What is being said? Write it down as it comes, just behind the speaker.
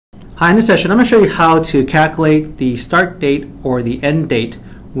Hi, in this session I'm going to show you how to calculate the start date or the end date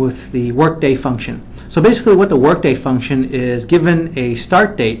with the workday function. So basically what the workday function is, given a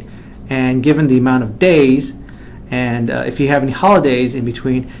start date and given the amount of days, and if you have any holidays in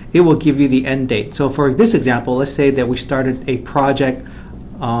between, it will give you the end date. So for this example, let's say that we started a project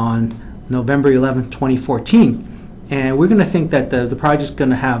on November 11th, 2014, and we're going to think that the project is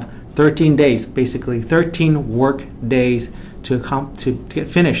going to have 13 days, basically 13 work days to get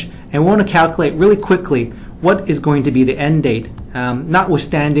finished. And we want to calculate really quickly what is going to be the end date,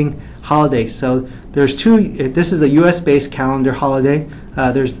 notwithstanding holidays. So there's two, this is a US based calendar holiday.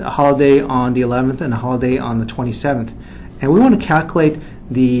 There's a holiday on the 11th and a holiday on the 27th. And we want to calculate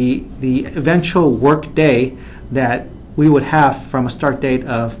the eventual work day that we would have from a start date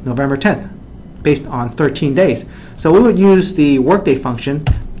of November 10th based on 13 days. So we would use the workday function.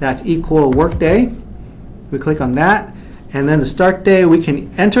 That's equal workday. We click on that, and then the start day, we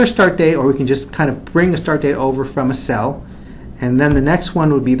can enter a start date, or we can just kind of bring a start date over from a cell, and then the next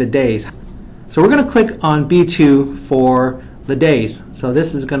one would be the days. So we're going to click on B2 for the days. So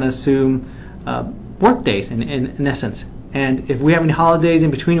this is going to assume work days in essence, and if we have any holidays in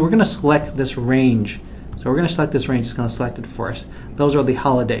between, we're going to select this range. So we're going to select this range. It's going to select it for us. Those are the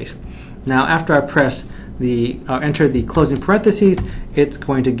holidays. Now after I press enter the closing parentheses, it's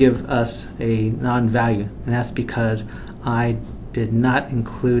going to give us a non-value, and that's because I did not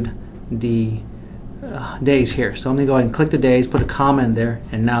include the days here. So I'm going to go ahead and click the days, put a comma in there,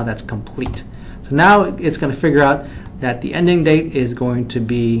 and now that's complete. So now it's going to figure out that the ending date is going to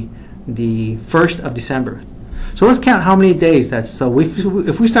be the 1st of December. So let's count how many days that's. So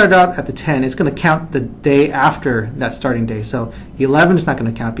if we started out at the 10, it's going to count the day after that starting day. So 11 is not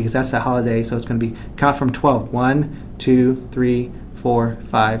going to count because that's that holiday. So it's going to be count from 12. 1, 2, 3, 4,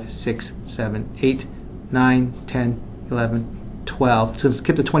 5, 6, 7, 8, 9, 10, 11, 12. So let's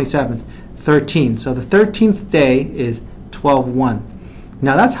skip the 27th. 13. So the 13th day is 12/1.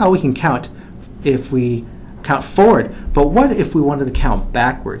 Now that's how we can count if we count forward. But what if we wanted to count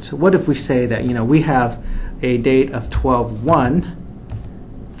backwards? What if we say that, you know, we have a date of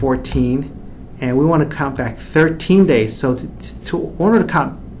 12/1/14, and we want to count back 13 days. So in order to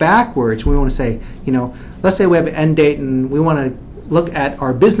count backwards, we want to say, you know, let's say we have an end date and we want to look at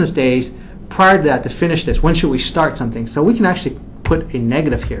our business days prior to that to finish this. When should we start something? So we can actually put a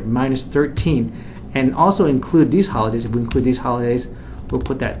negative here, minus 13, and also include these holidays. If we include these holidays, we'll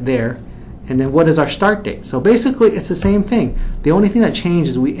put that there. And then what is our start date? So basically it's the same thing. The only thing that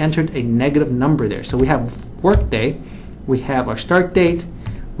changed is we entered a negative number there. So we have workday, we have our start date,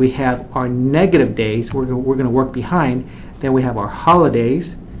 we have our negative days we're going to work behind, then we have our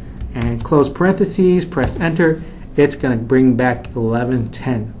holidays, and close parentheses, press enter, it's going to bring back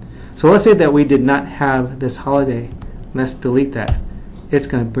 11/10. So let's say that we did not have this holiday. Let's delete that. It's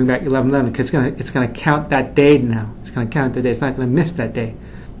going to bring back 11/11 because it's going to count that day now. It's going to count the day. It's not going to miss that day.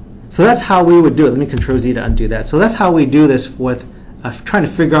 So that's how we would do it. Let me Control Z to undo that. So that's how we do this with trying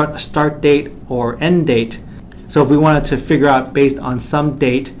to figure out a start date or end date. So if we wanted to figure out based on some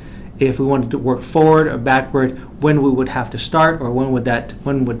date, if we wanted to work forward or backward, when we would have to start, or when would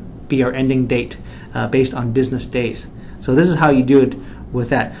be our ending date based on business days. So this is how you do it with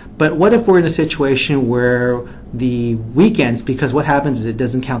that. But what if we're in a situation where the weekends, because what happens is it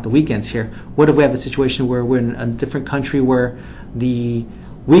doesn't count the weekends here. What if we have a situation where we're in a different country where the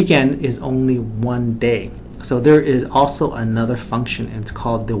weekend is only one day? So there is also another function, and it's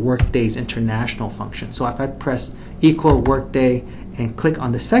called the Workday's International function. So if I press equal workday and click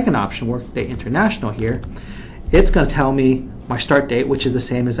on the second option, Workday International here, it's going to tell me my start date, which is the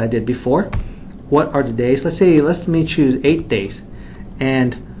same as I did before. What are the days? Let me choose 8 days.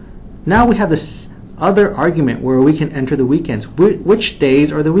 And now we have this other argument where we can enter the weekends. Which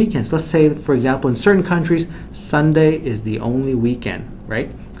days are the weekends? Let's say, for example, in certain countries, Sunday is the only weekend,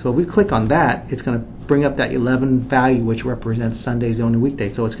 right? So if we click on that, it's going to bring up that 11 value, which represents Sunday's the only weekday.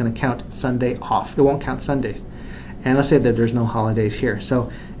 So it's going to count Sunday off. It won't count Sundays. And let's say that there's no holidays here.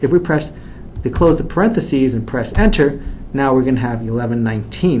 So if we close the parentheses and press enter, now we're going to have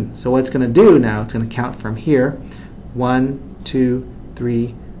 11/19. So what it's going to do now, it's going to count from here. 1, 2,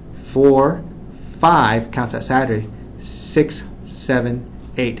 3, 4, 5 counts that Saturday. 6, 7,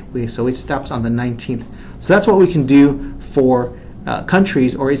 8. So it stops on the 19th. So that's what we can do for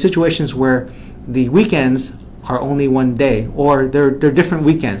countries, or in situations where the weekends are only one day, or they're different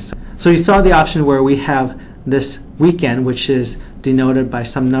weekends. So you saw the option where we have this weekend, which is denoted by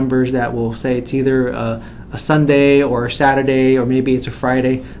some numbers that will say it's either a Sunday or a Saturday, or maybe it's a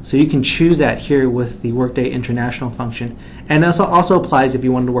Friday. So you can choose that here with the Workday International function. And this also applies if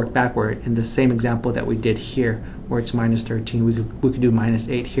you wanted to work backward in the same example that we did here where it's minus 13. We could do minus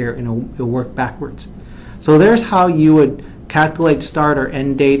 8 here, and it'll work backwards. So there's how you would calculate start or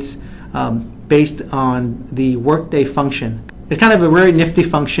end dates based on the workday function. It's kind of a very nifty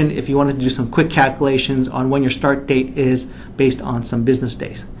function if you wanted to do some quick calculations on when your start date is based on some business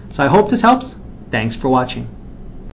days. So I hope this helps. Thanks for watching.